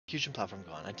execution platform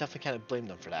gone. I definitely can't blame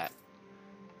them for that.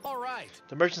 Alright.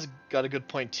 The merchants got a good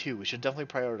point too. We should definitely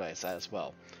prioritize that as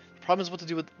well. The problem is what to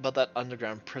do about that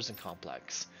underground prison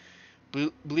complex.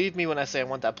 Believe me when I say I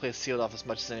want that place sealed off as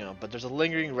much as anyone, but there's a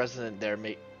lingering resident there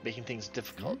making things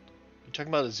difficult. You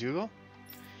talking about Izugo?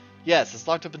 Yes, it's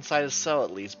locked up inside his cell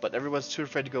at least, but everyone's too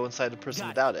afraid to go inside the prison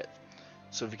without it.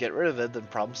 So if you get rid of it, then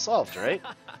problem solved, right?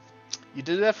 You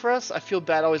did that for us? I feel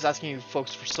bad always asking you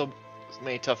folks for so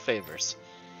many tough favors.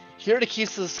 Here are the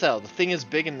keys to the cell. The thing is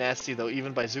big and nasty though,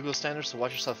 even by Zugo standards, so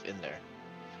watch yourself in there.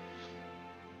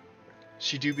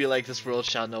 She do be like, this world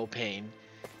shall know pain.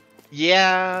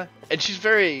 Yeah, and she's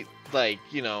very, like,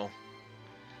 you know,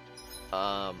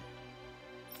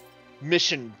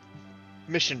 mission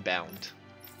bound.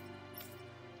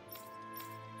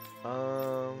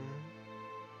 Now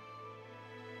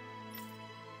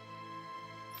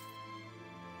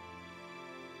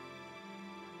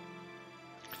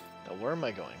where am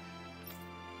I going?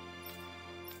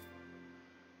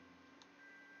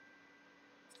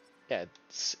 Yeah,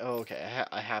 it's, oh, okay,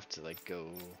 I have to, like, go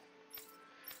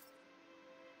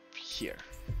here.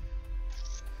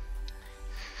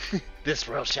 This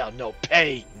world shall know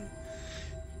pain!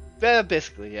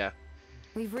 Basically, yeah.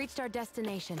 We've reached our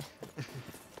destination.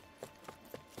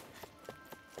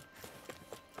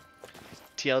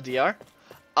 TLDR?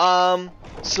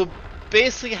 So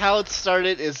basically how it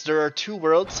started is there are two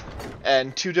worlds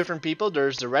and two different people.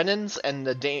 There's the Renans and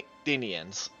the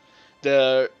Danians.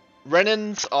 The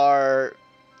Renans are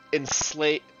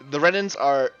enslaved. The Renans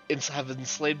have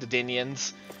enslaved the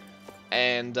Danians,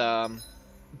 and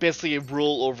basically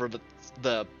rule over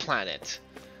the planet.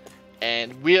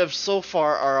 And we have so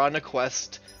far are on a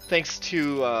quest thanks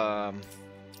to I'm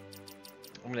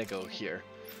gonna go here.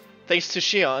 Thanks to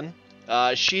Xion.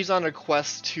 She's on a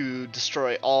quest to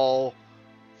destroy all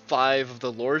 5 of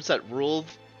the lords that rule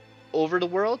over the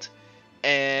world,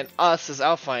 and us as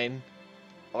Alfheim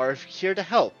are here to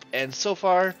help. And so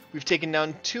far, we've taken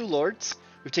down 2 lords.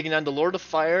 We've taken down the Lord of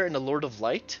Fire and the Lord of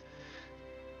Light.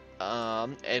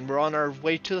 And we're on our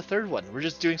way to the 3rd one. We're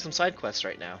just doing some side quests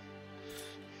right now.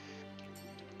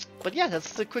 But yeah,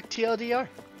 that's the quick TLDR.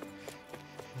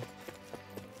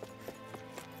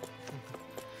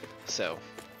 So.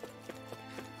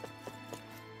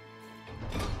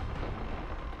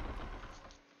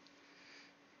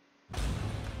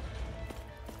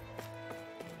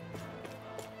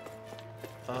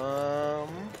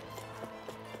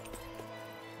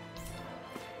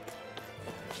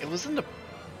 It was in the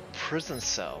prison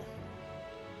cell.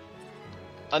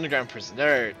 Underground prison.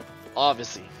 There,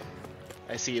 obviously.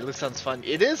 I see. It sounds fun.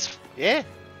 It is, yeah.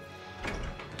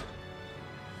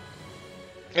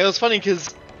 It was funny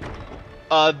because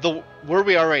where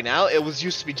we are right now, it was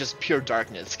used to be just pure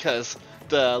darkness because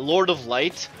the Lord of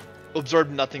Light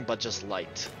absorbed nothing but just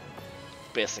light,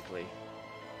 basically.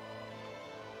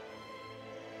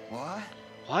 What?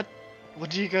 What? What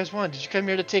do you guys want? Did you come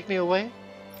here to take me away?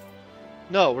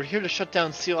 No, we're here to shut down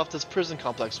and seal off this prison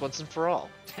complex once and for all.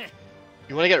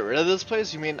 You want to get rid of this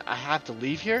place? You mean I have to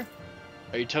leave here?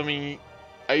 Are you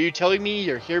telling me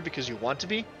you're here because you want to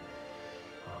be?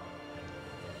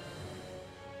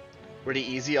 Were they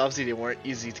easy? Obviously they weren't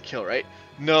easy to kill, right?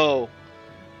 No.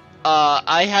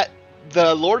 I had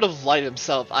the Lord of Light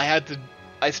himself.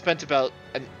 I spent about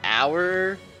an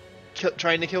hour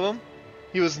trying to kill him.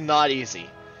 He was not easy.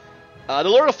 The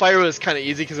Lord of Fire was kind of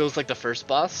easy because it was like the first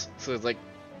boss, so it was like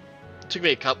it took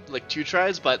me like 2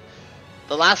 tries. But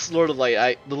the last Lord of Light,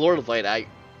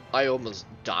 I almost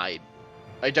died.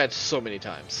 I died so many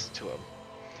times to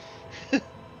him.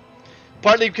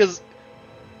 Partly because,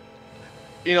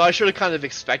 you know, I should have kind of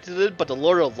expected it, but the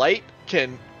Lord of Light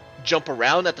can jump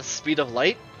around at the speed of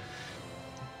light.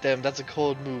 Damn, that's a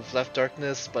cold move. Left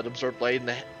darkness, but absorb light in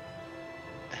the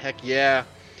heck yeah.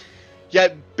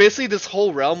 Yeah, basically this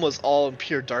whole realm was all in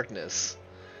pure darkness.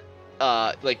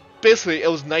 Like, basically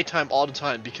it was nighttime all the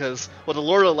time because what the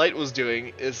Lord of Light was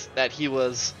doing is that he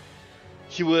was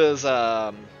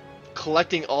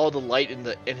collecting all the light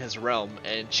in his realm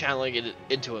and channeling it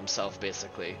into himself,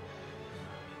 basically.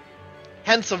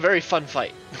 Hence a very fun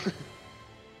fight.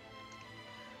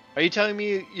 Are you telling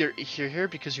me you're here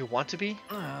because you want to be?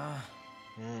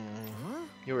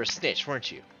 You were a snitch,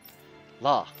 weren't you?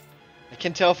 Law. I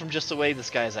can tell from just the way this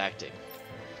guy is acting.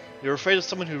 You're afraid of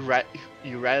someone who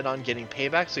you ratted on getting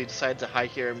payback, so you decided to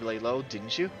hide here and lay low,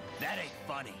 didn't you? That ain't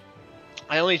funny.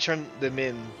 I only turned them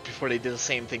in before they did the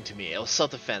same thing to me. It was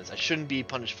self-defense. I shouldn't be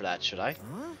punished for that, should I?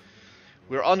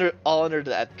 We're all under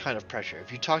that kind of pressure.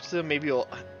 If you talk to them, maybe you'll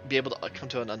be able to come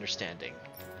to an understanding.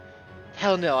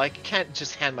 Hell no, I can't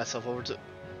just hand myself over to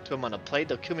them on a plate.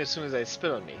 They'll kill me as soon as they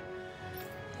spit on me.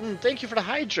 Thank you for the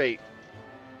hydrate.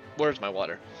 Where's my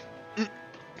water?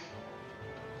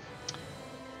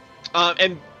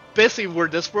 And basically, we're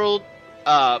this world,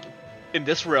 in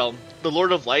this realm, the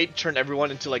Lord of Light turned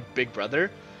everyone into like Big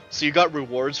Brother. So you got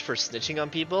rewards for snitching on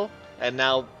people, and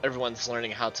now everyone's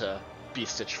learning how to be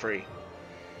stitch free.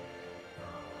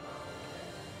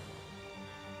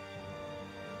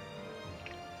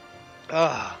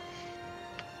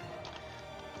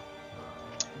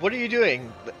 What are you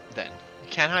doing then? You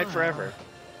can't hide forever.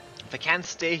 If I can't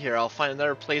stay here, I'll find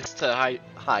another place to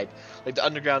hide, like the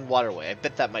underground waterway. I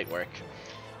bet that might work.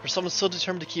 For someone so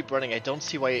determined to keep running, I don't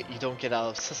see why you don't get out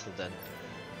of Sicily then.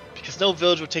 Because no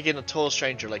village would take in a total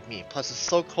stranger like me. Plus, it's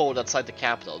so cold outside the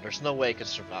capital. There's no way I could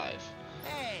survive.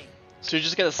 Hey! So you're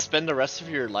just gonna spend the rest of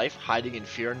your life hiding in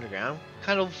fear underground? What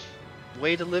kind of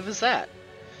way to live is that?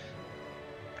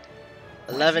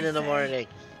 11 in the morning.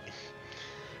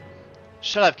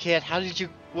 Shut up, kid. How did you?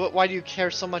 Why do you care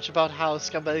so much about how a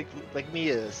scumbag like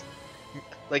me lives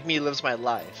my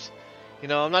life? You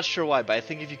know, I'm not sure why, but I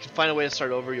think if you can find a way to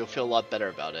start over, you'll feel a lot better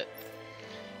about it.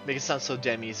 Make it sound so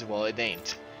damn easy. Well, it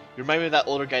ain't. You remind me of that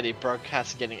older guy they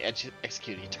broadcasted getting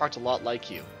executed. He talked a lot like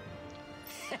you.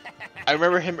 I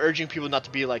remember him urging people not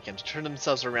to be like him, to turn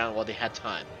themselves around while they had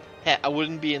time. Hey, I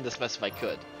wouldn't be in this mess if I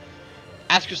could.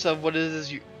 Ask yourself what it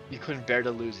is you couldn't bear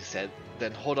to lose, he said.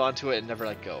 Then hold on to it and never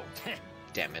let go.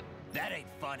 Damn it. That ain't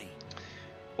funny.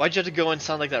 Why'd you have to go and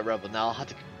sound like that rebel? Now I'll have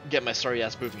to get my sorry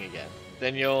ass moving again.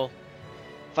 Then you'll...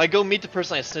 If I go meet the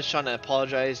person I snitched on and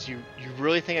apologize, you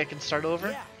really think I can start over?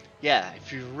 Yeah. Yeah,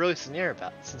 if you're really sincere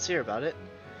about it.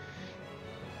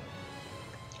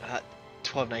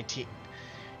 12:19.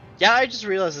 Yeah, I just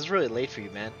realized it's really late for you,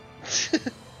 man.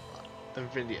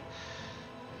 Infinity.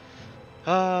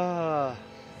 Alright,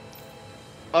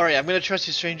 I'm gonna trust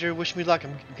you, stranger. Wish me luck.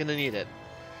 I'm gonna need it.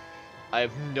 I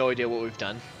have no idea what we've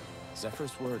done.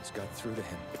 Zephyr's words got through to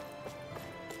him.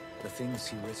 The things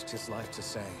he risked his life to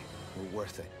say were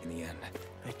worth it in the end.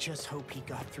 I just hope he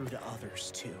got through to others,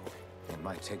 too. It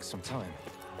might take some time,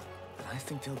 but I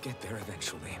think they'll get there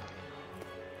eventually.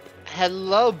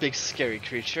 Hello, big scary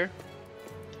creature.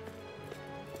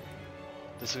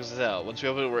 This looks out. Once we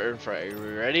open it, we're in for it. Are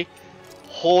you ready?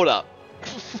 Hold up.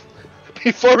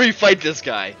 Before we fight this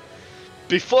guy.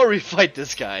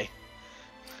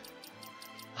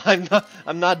 I'm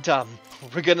not dumb.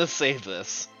 We're gonna save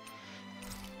this.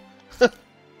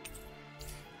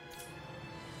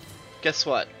 Guess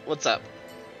what? What's up?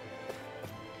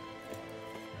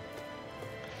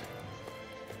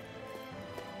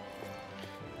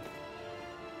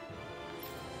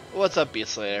 What's up,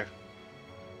 Beast Slayer?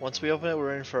 Once we open it,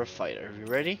 we're in for a fight. Are you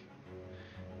ready?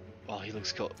 Oh, he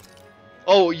looks cool.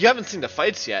 Oh, you haven't seen the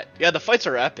fights yet. Yeah, the fights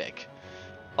are epic.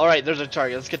 Alright, there's our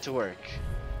target. Let's get to work.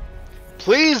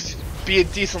 Please be a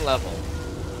decent level.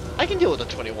 I can deal with a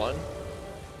 21.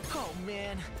 Oh,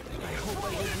 man. I hope I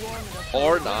live long enough.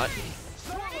 Or not.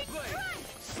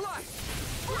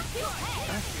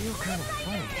 I feel kind of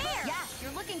funny. Yeah,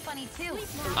 you're looking funny too.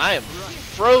 I am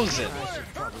frozen. I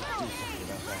should probably do something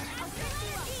about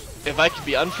that. If I could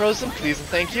be unfrozen, please and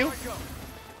thank you.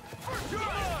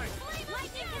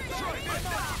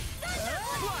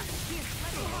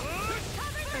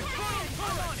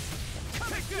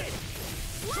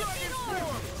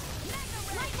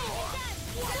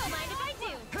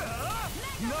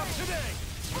 Not today!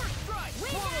 First strike!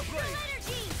 Swallow blade!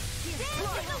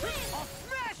 I'll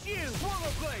smash you!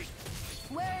 Swallow blade!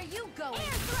 Where are you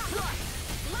going?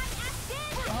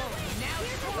 Oh, now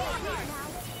you're talking!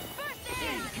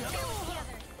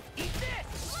 Eat this!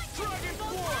 Dragon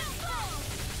Force!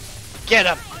 Get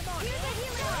him!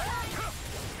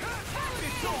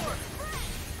 It's over!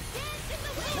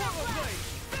 Swallow blade!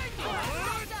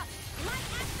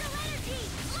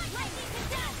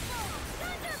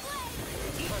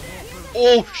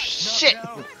 Oh shit!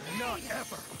 Not now, not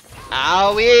ever!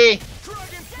 Owie!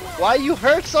 Dragon Force! Why you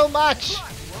hurt so much?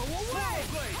 Swallow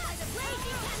blade!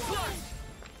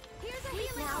 Here's a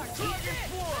healing heart. Dragon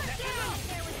Force!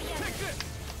 Take this!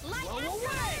 Blow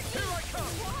away! Here I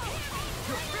come!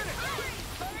 You're finished!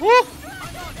 Woo!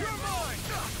 You're mine!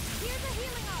 Here's a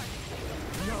healing heart.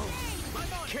 No!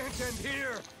 Can't end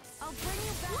here! I'll bring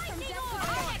you back from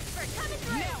death. Expert coming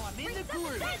through. Now I'm in the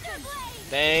groove!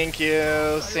 Thank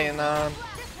you, Sinon.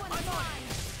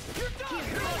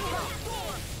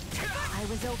 I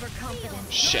was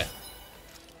overconfident. Shit.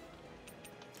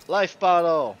 Life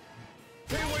bottle.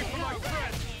 Stay away from my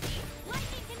friend!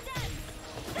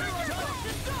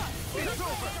 It's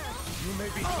over! You may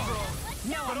be strong,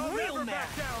 Now but I'll never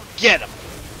back down! Get him.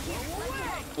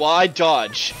 Well, I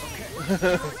dodge. Take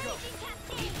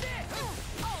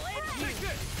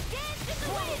this!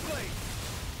 Swallow blade!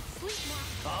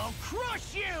 I'll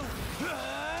crush you!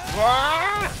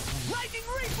 Ah! Lightning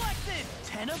reflexes!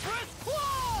 Tenebrous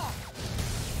claw!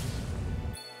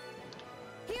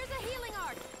 Here's a healing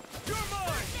arc. You're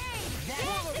mine!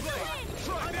 Dance to the wind.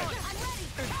 Try this! I'm ready.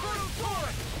 Infernal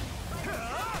Torrent!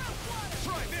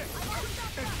 Try this!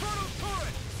 Infernal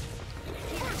Torrent!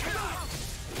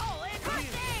 Oh, and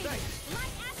first aid.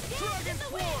 Light axe dance Dragon to the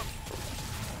Swarm!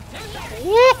 wind.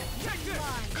 Woo! Take this!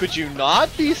 Could you not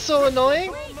be so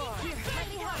annoying?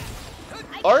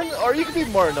 Or you could be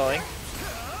more annoying.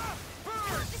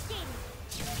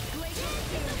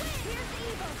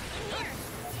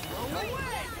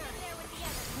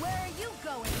 Where are you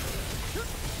going?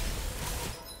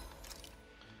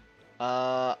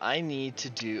 I need to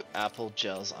do apple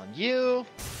gels on you.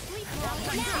 Sleep now.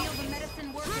 I can feel the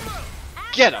medicine working.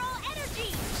 Get him. Astral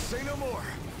energy. Say no more!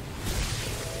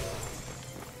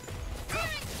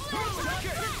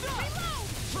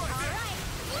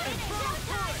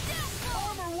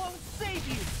 Armor won't save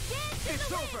you!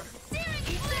 It's over! They're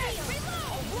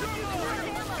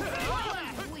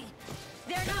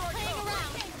not playing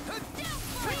around.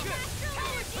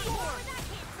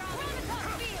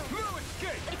 No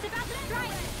escape! It's about to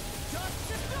strike.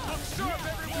 I'm sharp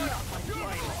everywhere!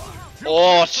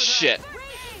 Oh shit.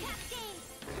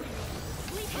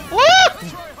 Woo!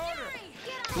 Try harder!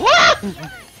 Woo!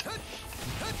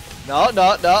 No,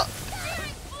 no, no.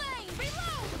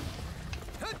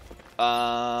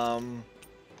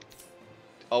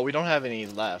 Oh, we don't have any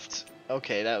left.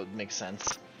 Okay, that would make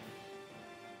sense.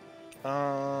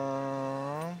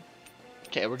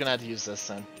 Okay, we're gonna have to use this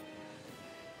then.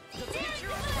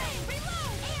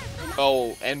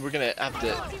 Oh, and we're gonna have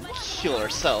to heal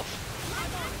ourselves.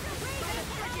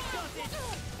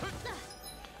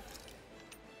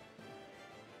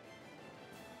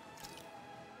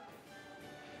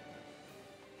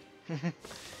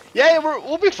 Yeah,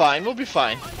 we'll be fine. We'll be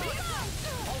fine.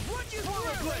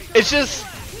 It's just,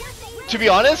 to be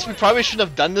honest, we probably shouldn't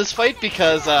have done this fight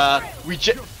because we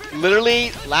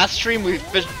literally last stream we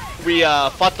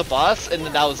fought the boss and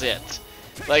then that was it.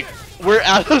 Like we're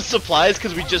out of supplies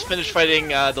because we just finished fighting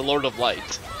the Lord of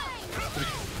Light.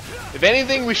 If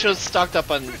anything, we should have stocked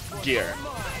up on gear.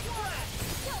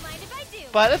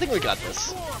 But I think we got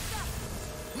this.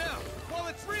 Now, while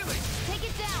it's reeling! Take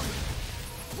it down.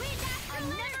 I've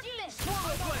never been.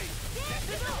 Swallow Blade!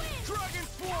 Dragon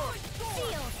Swarm!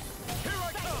 Sealed. Here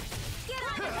I come! Get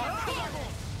on the field.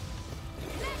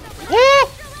 Woo!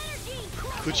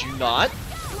 Could you not?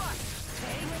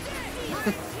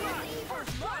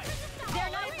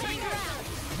 They're not playing around.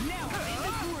 Now I'm in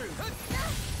the groove!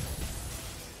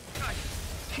 I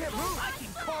can't move! I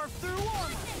can carve through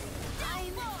armor!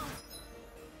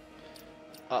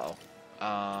 Uh-oh.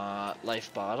 Life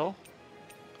bottle.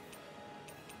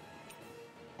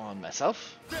 On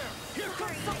myself. There! Here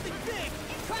comes something big!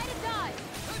 Try to dodge.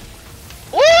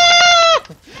 Woo!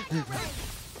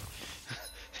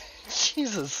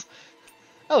 Jesus.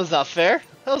 That was not fair.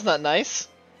 That was not nice.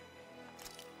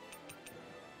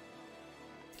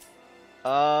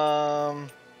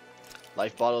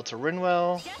 Life bottle to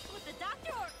Rinwell. Just with the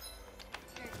doctor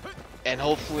or And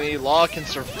hopefully Law can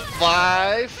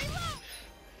survive.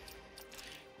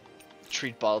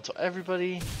 Treat bottle to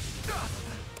everybody.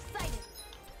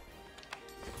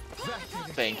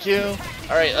 sighted. Thank you.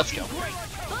 Alright, let's go.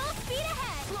 Full speed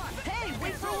ahead. Hey,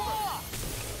 wait for law!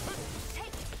 Take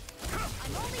it.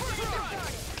 I'm only getting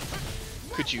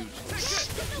started. Could you... Dance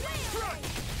to the wind.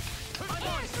 I'm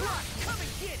on track! Come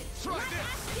and get it! Try this!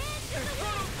 Dance to the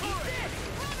wind.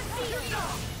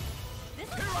 This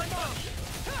is Here I come!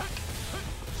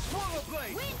 Swallow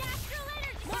Blade! wind astral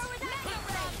energy. More with that.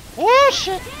 Oh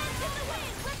shit! Dance to the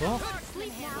wind. Let Oh. the dark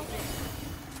sleep now.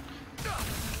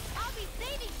 I'll be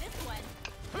saving this one.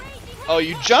 Raging Oh,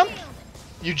 you wind. jump?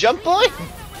 You jump, boy?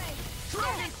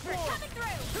 Dragon Swarm coming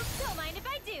through. Don't mind if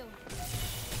I do.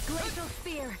 Glacial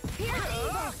spear. Pierce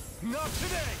evil. Not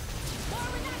today!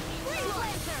 Green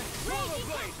Lancer. Raging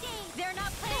cascade. They're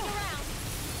not playing around.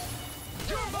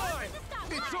 You're mine!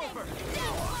 It's over!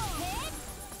 Hit.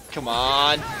 Come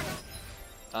on.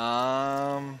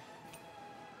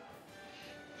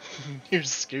 You're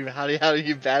screaming, howdy,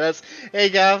 you badass. Hey,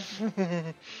 Gav.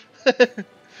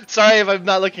 Sorry if I'm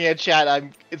not looking at chat.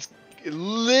 It's a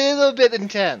little bit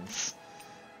intense.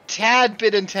 Tad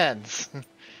bit intense.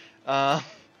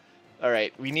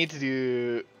 Alright, we need to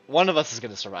do... One of us is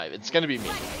going to survive. It's going to be me.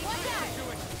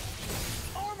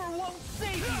 Armor won't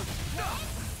save you!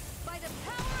 By the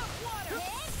power of water.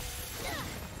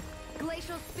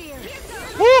 Glacial spear.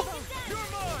 Woo! You're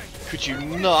mine! Could you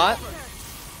not?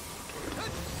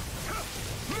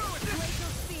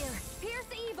 Glacial spear. Pierce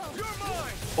evil. You're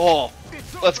mine! Oh,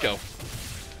 let's go.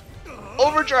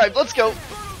 Overdrive, let's go. Inferno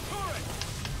turret!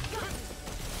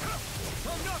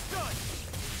 I'm not done!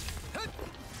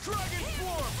 Dragon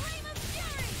Swarm! Flame of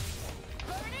fury!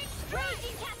 Burning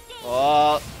raging cascade!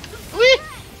 Whee!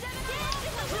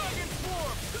 Dragon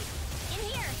Swarm! In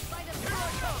here, by the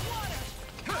power of water!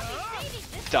 I'll be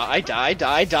saving this Die, die,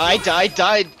 die, die, die,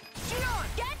 die. Gion!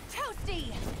 Get toasty!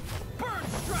 Burn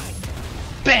Strike!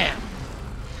 Bam!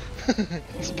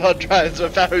 Spell drives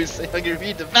what power you say on your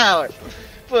feet to power.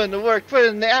 Put in the work, put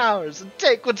in the hours, and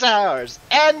take what's ours.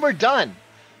 And we're done.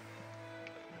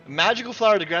 Magical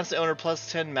flower that grants the owner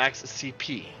plus 10 max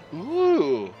CP.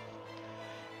 Ooh.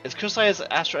 Its crystallized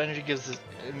astral energy gives it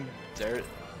in there.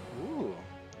 Ooh.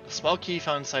 A small key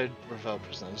found inside Ravel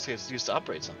prison. This is used to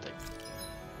operate something.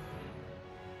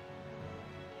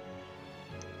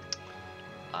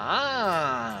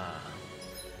 Ah.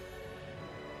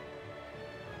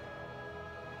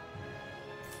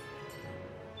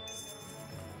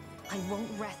 I won't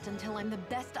rest until I'm the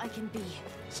best I can be.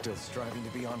 Still striving to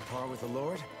be on par with the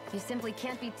Lord? You simply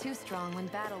can't be too strong when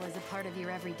battle is a part of your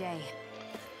everyday.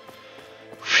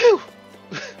 Phew!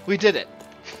 We did it.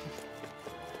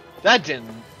 That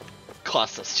didn't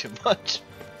cost us too much.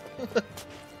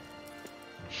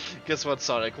 Guess what,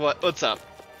 Sonic? What's up?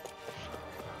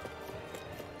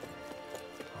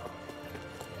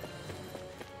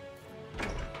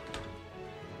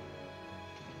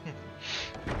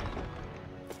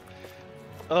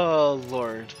 Oh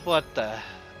Lord, what the?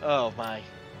 Oh my.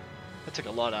 That took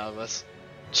a lot out of us.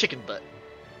 Chicken butt.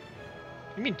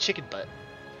 You mean chicken butt?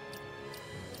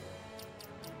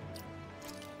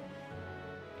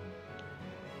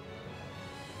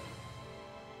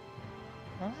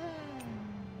 Ah.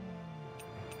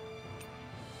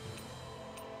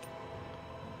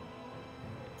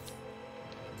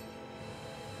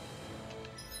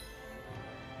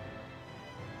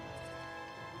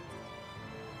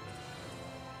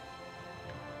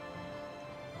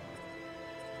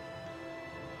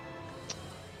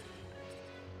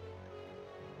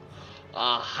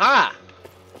 Aha!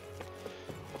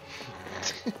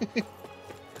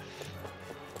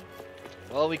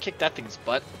 Well, we kicked that thing's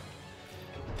butt.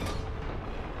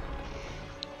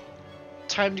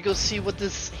 Time to go see what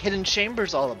this hidden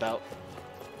chamber's all about.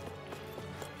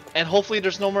 And hopefully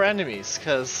there's no more enemies,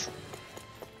 because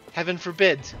heaven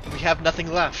forbid, we have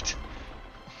nothing left.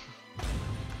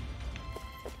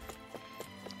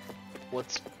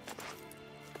 What's...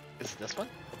 Is it this one?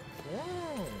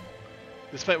 Oh.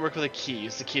 This might work with a key.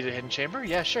 Use the key to the hidden chamber?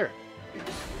 Yeah, sure.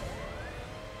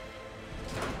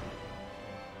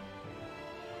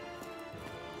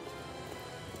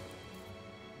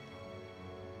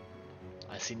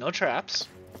 I see no traps.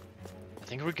 I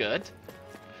think we're good.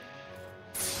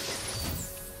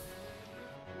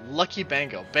 Lucky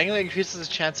Bango. Bango increases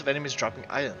the chance of enemies dropping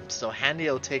items. So handy,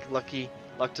 it'll take luck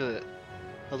to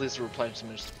at least replenish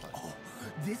some supply. Oh,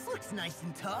 this looks nice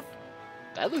and tough.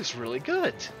 That looks really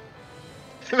good.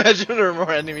 Imagine there are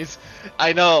more enemies.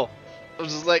 I know. I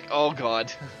was just like, oh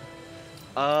god.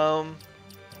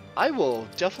 I will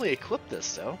definitely equip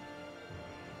this though.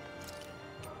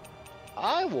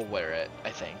 I will wear it,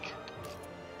 I think.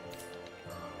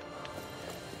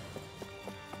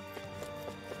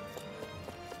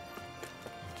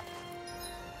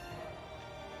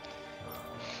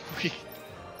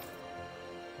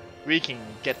 We can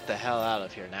get the hell out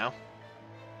of here now.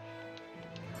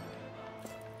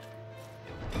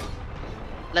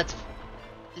 Let's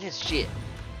shit.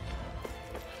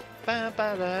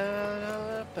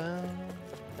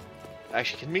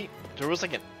 Actually, can we? There was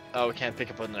like an. Oh, we can't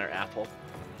pick up another apple.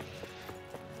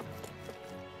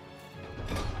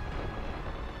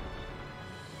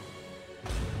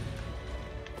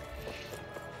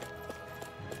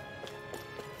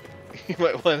 You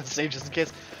might want to save just in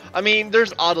case. I mean,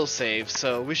 there's autosave,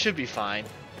 so we should be fine.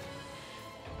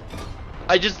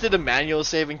 I just did a manual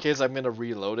save in case I'm gonna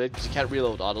reload it, because you can't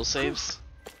reload autosaves.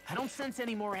 I don't sense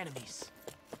any more enemies.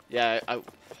 Yeah, I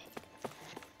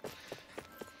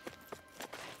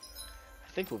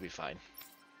think we'll be fine.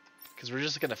 Because we're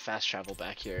just gonna fast travel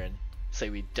back here and say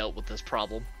we dealt with this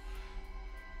problem.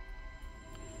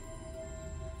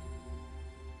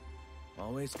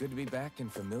 Always good to be back in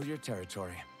familiar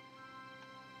territory.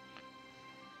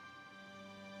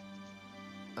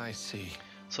 I see.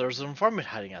 So there's an informant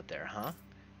hiding out there, huh?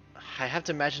 I have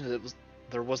to imagine that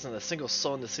there wasn't a single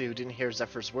soul in the city who didn't hear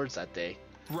Zephyr's words that day.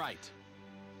 Right.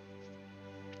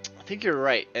 I think you're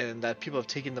right, and that people have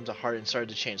taken them to heart and started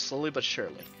to change slowly but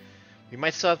surely. We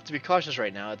might still have to be cautious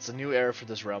right now. It's a new era for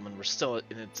this realm, and we're still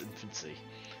in its infancy.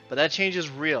 But that change is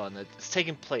real, and it's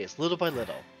taking place, little by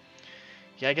little.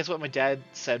 Yeah, I guess what my dad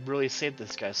said really saved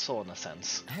this guy's soul in a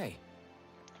sense. Hey,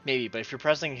 Maybe, but if you're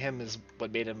pressing him is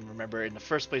what made him remember in the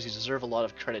first place, you deserve a lot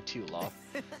of credit too, Law.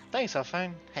 Thanks,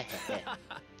 Alfine.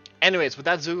 Anyways, with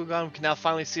that Zugo gone, we can now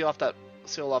finally seal off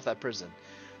that prison.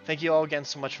 Thank you all again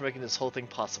so much for making this whole thing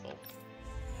possible.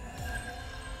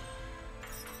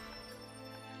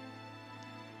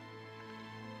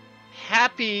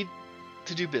 Happy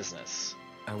to do business.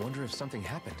 I wonder if something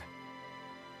happened.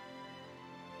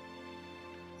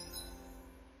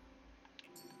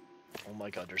 Oh my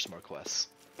god, there's more quests.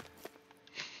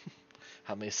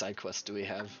 How many side quests do we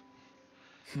have?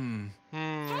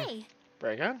 Hey,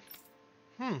 Bragan?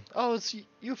 Oh, it's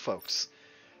you folks.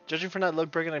 Judging from that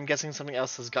look, Bragan, I'm guessing something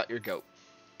else has got your goat.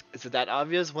 Is it that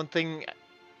obvious? One thing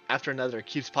after another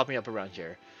keeps popping up around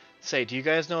here. Say, do you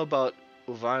guys know about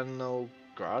Uvano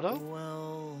Grotto?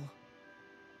 Well...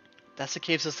 That's the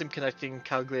cave system connecting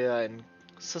Calglia and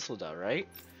Sicilda, right?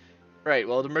 Right,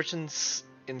 well, the merchants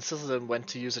in Sicilda went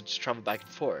to use it to travel back and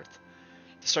forth.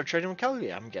 To start trading with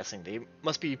Calglia, I'm guessing. They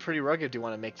must be pretty rugged to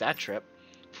want to make that trip.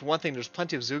 For one thing, there's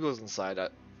plenty of Zugos inside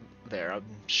there. I'm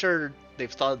sure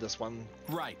they've thought of this one,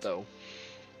 Right. though.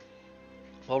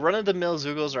 Well, run-of-the-mill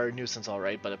Zugos are a nuisance,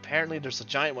 alright, but apparently there's a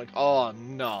giant one. Oh,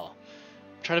 no.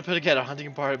 Trying to put together a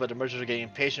hunting party, but the merchants are getting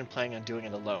impatient, planning on doing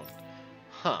it alone.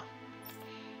 Huh.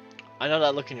 I know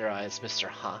that look in your eyes, Mr.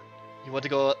 Huh.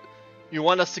 You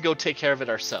want us to go take care of it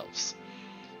ourselves.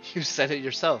 You said it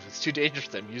yourself. It's too dangerous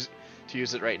for them to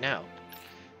use it right now.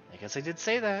 I guess I did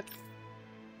say that.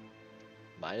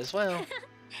 Might as well.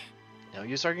 No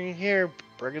use arguing here.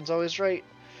 Bergen's always right.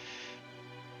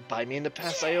 By me in the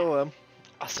past, I owe him.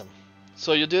 Awesome.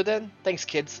 So you'll do it then? Thanks,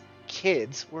 kids.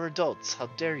 Kids? We're adults. How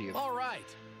dare you? All right.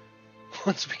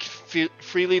 Once we can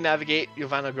freely navigate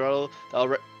Uvano Grotto,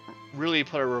 that'll really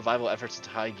put our revival efforts into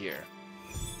high gear.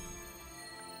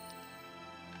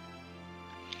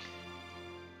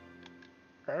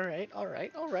 Alright.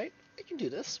 We can do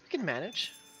this. We can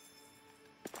manage.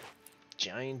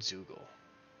 Giant Zugo.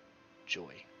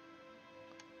 Joy.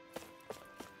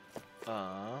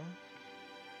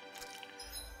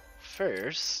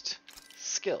 First,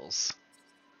 skills.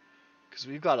 Because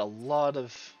we've got a lot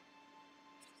of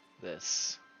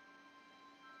this.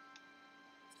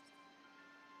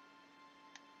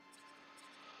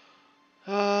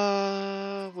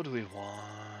 What do we want?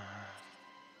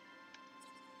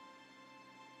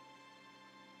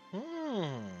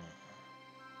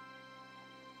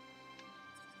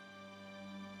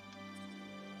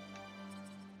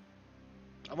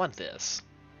 I want this.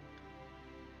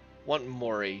 Want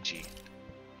more AG.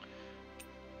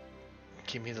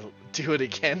 Give me the... Do it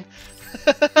again?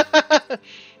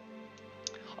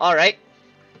 Alright.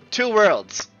 Two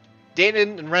worlds.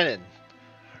 Danon and Renan.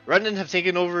 Renan have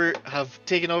taken over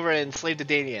and enslaved the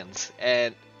Danians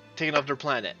and taken over their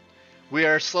planet. We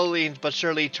are slowly but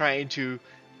surely trying to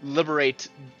liberate.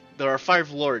 There are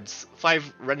 5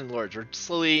 Renan lords. We're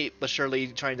slowly but surely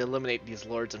trying to eliminate these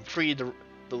lords and free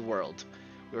the world.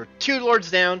 We're 2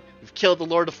 lords down. We've killed the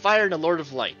Lord of Fire and the Lord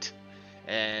of Light,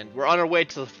 and we're on our way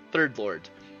to the 3rd Lord,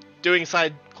 doing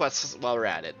side quests while we're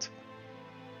at it.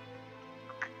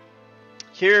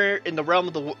 Here in the realm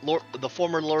of the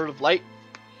former Lord of Light,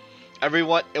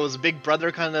 it was a big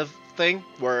brother kind of thing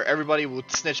where everybody would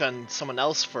snitch on someone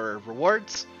else for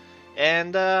rewards,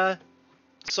 and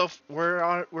so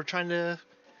we're trying to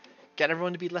get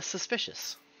everyone to be less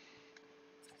suspicious.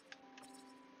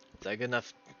 Is that good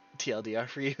enough TLDR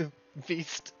for you,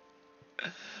 Beast?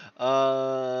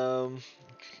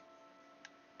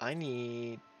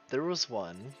 There was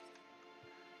one.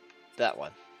 That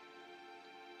one.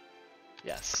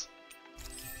 Yes.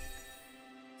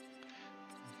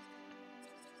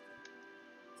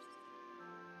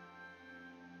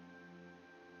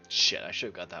 Shit, I should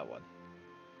have got that one.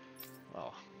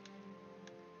 Oh.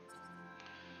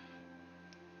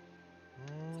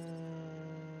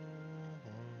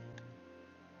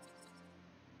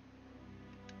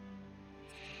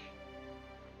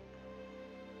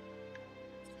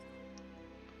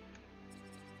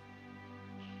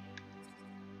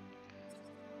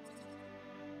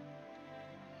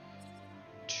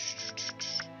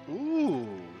 Ooh,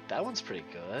 that one's pretty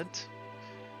good.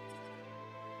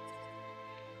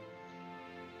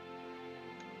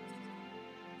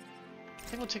 I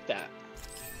think we'll take that.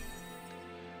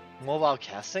 Mobile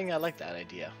casting? I like that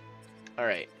idea.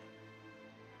 Alright.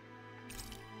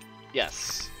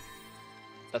 Yes.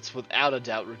 That's without a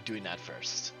doubt we're doing that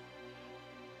first.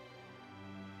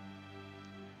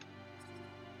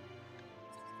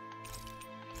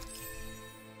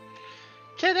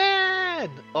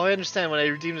 Kidden! Oh, I understand. When I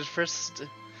redeemed it first,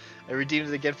 I redeemed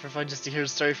it again for fun just to hear a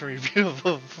story from your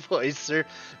beautiful voice, sir.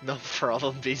 No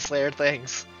problem, Beastslayer.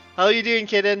 Thanks. How are you doing,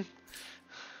 Kidden?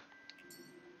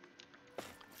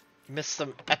 missed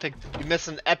some epic. You missed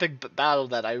an epic battle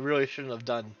that I really shouldn't have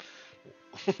done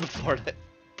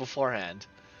beforehand.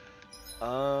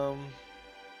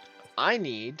 I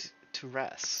need to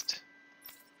rest.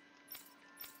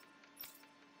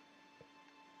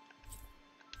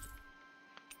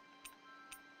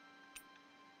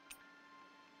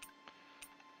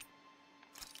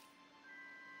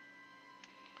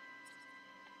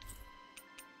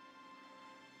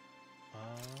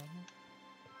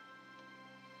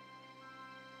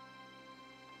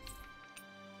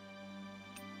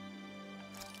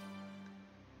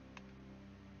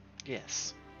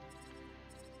 Yes.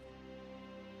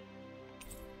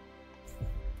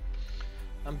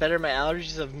 I'm better. My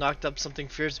allergies have knocked up something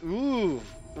fierce. Ooh,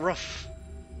 rough.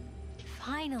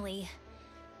 Finally.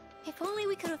 If only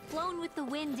we could have flown with the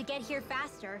wind to get here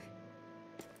faster.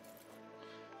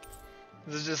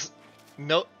 Is it just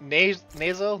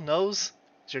nasal nose?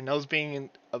 Is your nose being in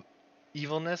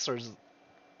evilness, or is it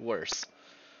worse?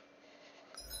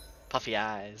 Puffy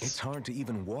eyes. It's hard to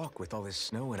even walk with all this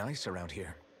snow and ice around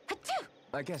here. Achoo!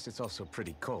 I guess it's also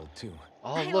pretty cold, too.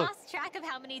 Oh, I look. lost track of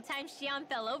how many times Xion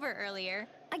fell over earlier.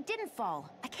 I didn't fall.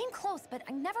 I came close, but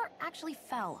I never actually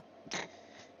fell.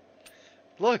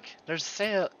 Look, there's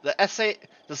sale.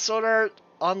 The Sword Art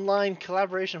Online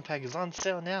collaboration pack is on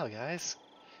sale now, guys.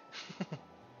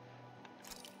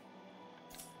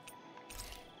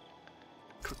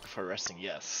 Cook for resting,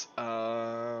 yes.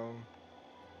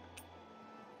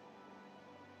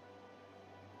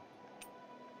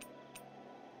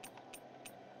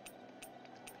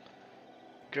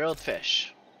 Grilled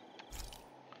fish.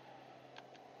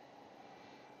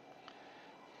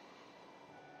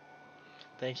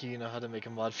 Thank you, you know how to make a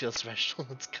mod feel special.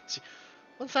 It's 'cause you...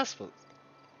 What's that supposed?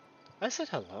 I said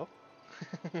hello.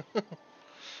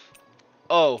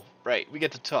 Oh, right, we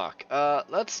get to talk.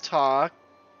 Let's talk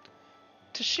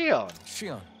to Xion.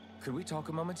 Xion, could we talk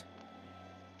a moment?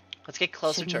 Let's get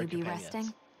closer Shouldn't to our you be companions.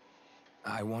 resting?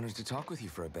 I wanted to talk with you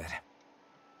for a bit.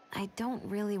 I don't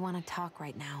really want to talk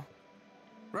right now.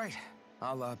 Right.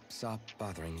 I'll, stop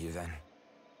bothering you then.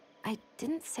 I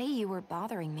didn't say you were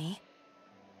bothering me.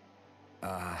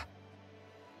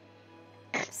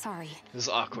 Sorry. This is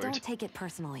awkward. Don't take it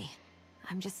personally.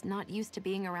 I'm just not used to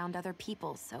being around other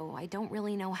people, so I don't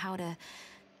really know how to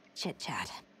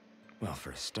chit-chat. Well,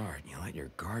 for a start, you let your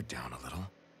guard down a little.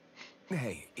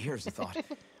 Hey, here's a thought.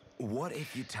 What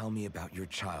if you tell me about your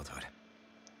childhood?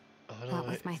 Oh, no, What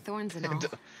wait. with my thorns and all,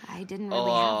 I didn't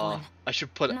really have one. I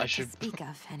should put. Not I should. to speak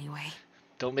of, anyway.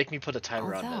 Don't make me put a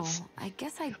timer on Although, this. I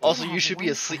guess I did Also, have you should be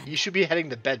one asleep. friend. You should be heading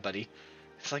to bed, buddy.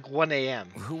 It's like 1 a.m.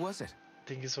 Who was it? I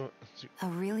think it's. A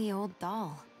really old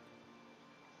doll.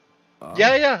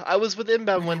 Yeah. I was with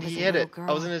Inbound when I was he a hit little it.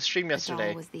 I was girl, in his stream the yesterday.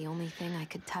 doll was the only thing I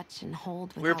could touch and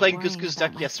hold We were without playing worrying Goose Goose about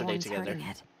Duck my yesterday thorns together. hurting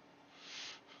it.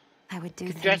 I would do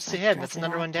Congrats things to like him. dress That's it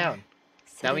another out one there, down.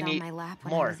 sit Now it we on need my lap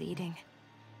when more. I was eating.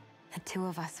 The two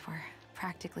of us were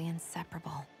practically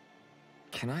inseparable.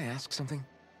 Can I ask something?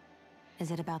 Is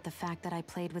it about the fact that I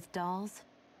played with dolls?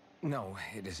 No,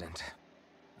 it isn't.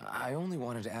 I only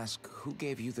wanted to ask who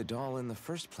gave you the doll in the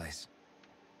first place.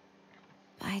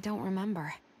 I don't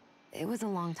remember. It was a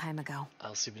long time ago.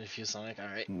 I'll sleep in a few, Sonic. All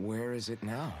right. Where is it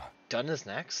now? Dunn is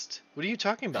next. What are you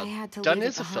talking about? I had to Dunn leave it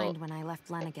is behind when I left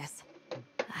Lenegus.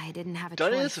 I didn't have a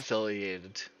Dunn choice. is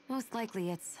affiliated. Most likely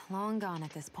it's long gone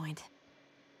at this point.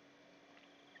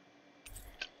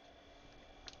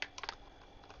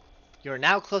 You are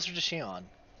now closer to Xion.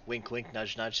 Wink, wink,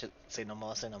 nudge, nudge. Say no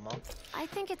more. Say no more. I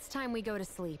think it's time we go to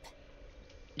sleep.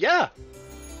 Yeah.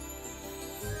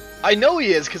 I know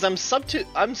he is because I'm sub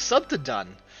to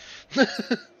Dunn.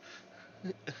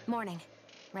 Morning.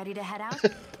 Ready to head out?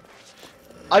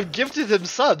 I've gifted him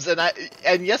subs,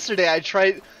 and yesterday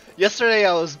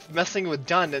I was messing with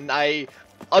Dunn and I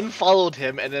unfollowed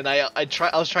him, and then I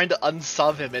was trying to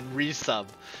unsub him and resub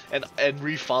and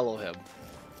refollow him.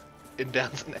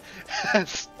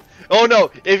 Inbounds. Oh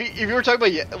no! If you were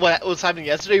talking about what was happening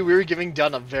yesterday, we were giving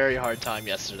Dunn a very hard time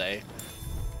yesterday.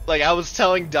 Like I was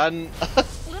telling Dunn.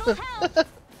 Little help!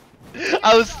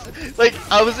 I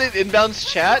was in Inbound's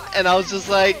chat, and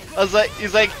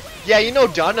he's like, yeah, you know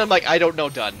Dunn? I'm like, I don't know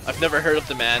Dunn. I've never heard of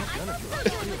the man.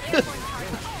 It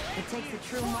takes a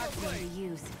true marksman to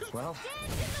use. Well,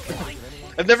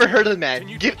 I've never heard of the man.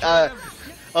 I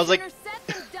was like, Intercept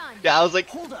is done. yeah, I was like,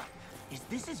 Hold up. Is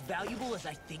this as valuable as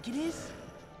I think it is?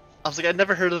 I've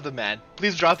never heard of the man.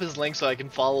 Please drop his link so I can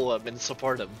follow him and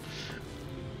support him.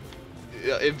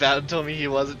 Inbound told me he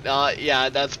wasn't. Yeah,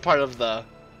 that's part of the.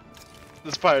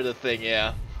 That's part of the thing,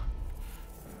 yeah.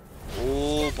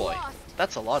 Oh boy,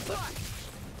 that's a lot though.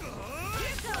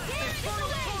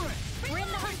 We're in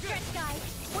the home stretch, guys.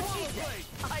 What is it?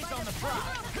 Eyes on the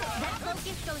That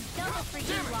focus goes double for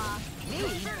you, Law. Me?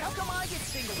 How come I get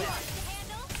singled out?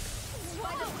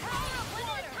 By the power of one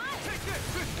at a time.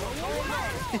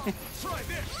 Try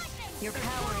this. Your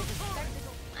power is a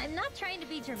spectacle. I'm not trying to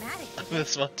be dramatic.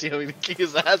 This one, Tio, to kick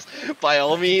his ass. By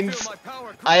all means. Feel my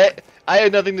power. I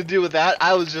had nothing to do with that.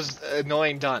 I was just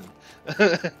annoying Dunn.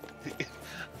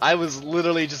 I was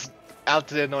literally just out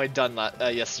to annoy Dunn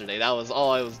yesterday. That was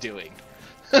all I was doing.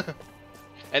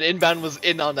 And Inbound was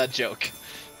in on that joke.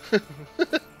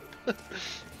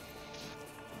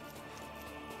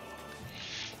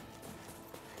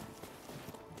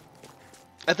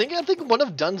 I think one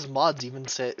of Dunn's mods even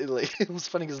said, like, it was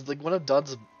funny because like one of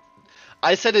Dunn's,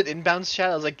 I said it Inbound's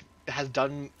chat. I was like, has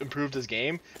Dunn improved his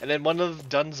game? And then one of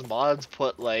Dunn's mods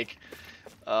put like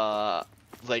will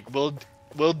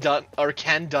Dunn or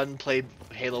can Dunn play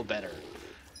Halo better?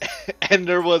 And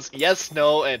there was yes,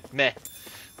 no, and meh.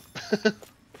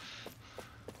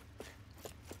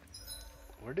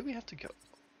 Where do we have to go?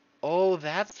 Oh,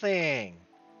 that thing.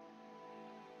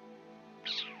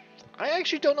 I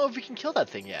actually don't know if we can kill that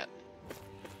thing yet.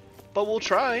 But we'll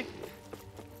try.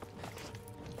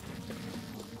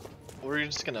 We're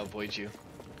just gonna avoid you.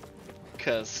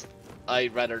 Because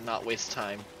I'd rather not waste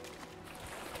time.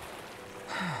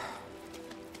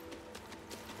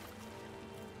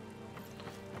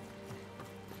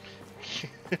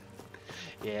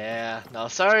 Yeah, no,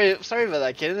 sorry about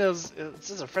that, kid. It's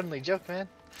just a friendly joke, man.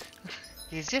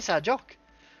 It's just a joke.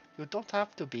 You don't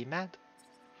have to be mad.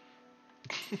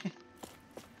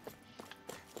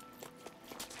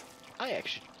 I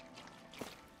actually...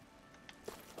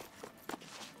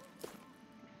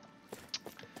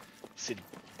 See...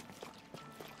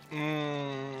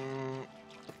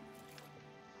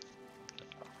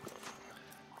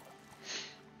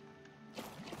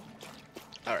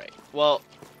 Alright, well...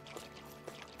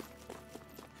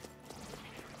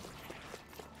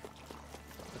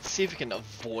 Let's see if we can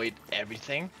avoid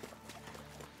everything.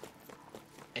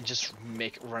 And just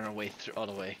run our way through all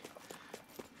the way.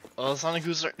 Well, Sonic,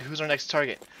 who's our next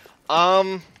target?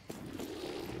 I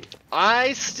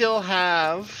still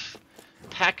have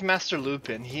Packmaster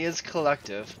Lupin. He is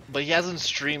collective, but he hasn't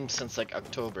streamed since like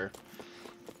October.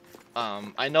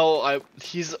 I know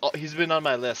he's been on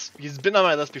my list. He's been on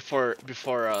my list before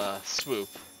Swoop.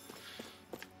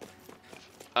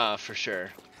 For sure.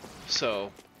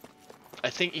 So I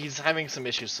think he's having some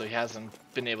issues, so he hasn't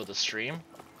been able to stream.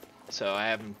 So I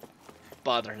haven't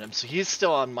bothered him. So he's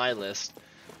still on my list.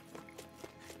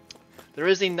 There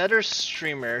is another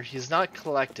streamer. He's not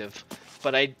collective,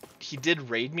 but he did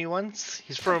raid me once.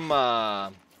 He's from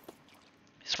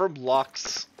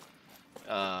Locke's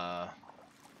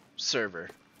server.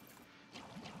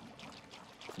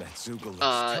 That Zuga looks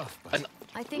tough, but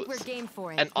I think we're game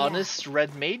for it. An honest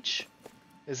red mage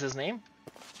is his name.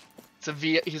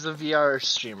 He's a VR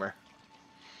streamer.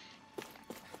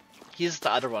 He's the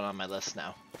other one on my list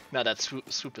now. Now that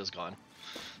Swoop is gone.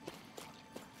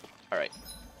 Alright.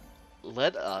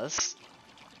 Let us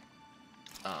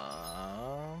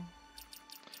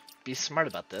be smart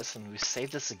about this, and we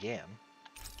save this again.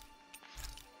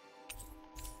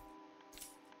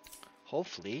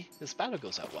 Hopefully, this battle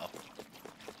goes out well.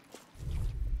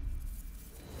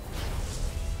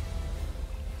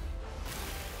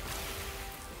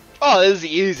 Oh, this is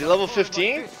easy. Level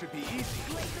 15? This should be easy.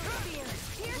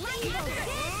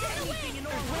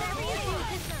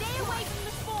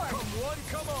 Come one,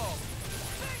 come all.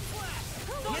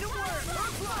 Get it work.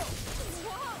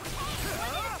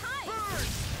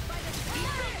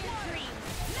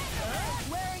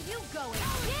 Where are you going?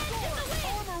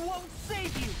 Armor won't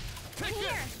save you. Take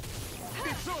Here.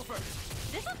 this. It's over.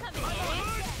 This'll come in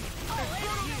handy.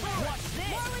 Watch this.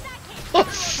 More where that came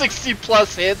from. 60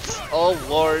 plus hits. Oh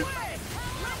lord.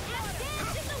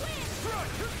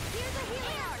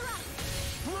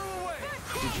 Blew away.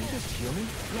 did you just heal me?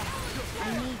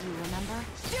 I need you, remember?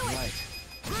 Right.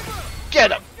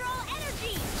 Get him. Draw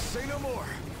energy. Say no more.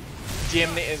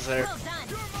 DM the is there. Well done.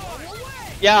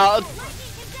 Yeah, I'll Lightning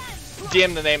condemned.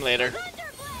 DM the name later.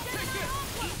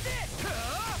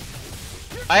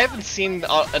 I haven't seen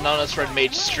an honest red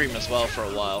mage stream as well for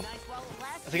a while.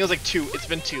 I think it was like it's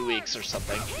been 2 weeks or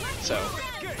something. So.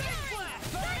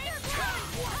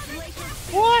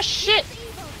 Oh shit!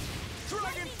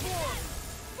 Dragon form.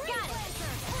 Got it.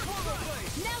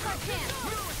 Now's our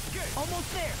chance.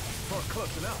 Almost there. Oh,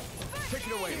 close enough. Take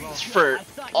it away, Law. It's for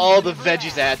all the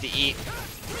veggies I had to eat.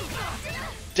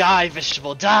 Die,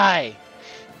 vegetable, die!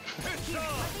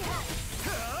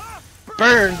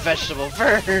 Burn, vegetable,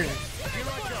 burn! Here I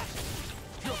go.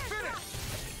 You're finished.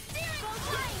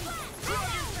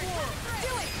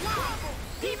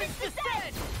 Demons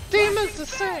descend. Demons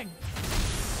descend!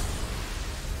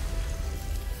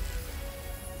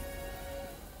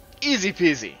 Easy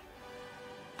peasy.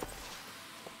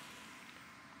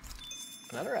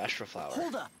 Another Astral Flower.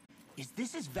 Hold up. Is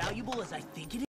this as valuable as I think it is?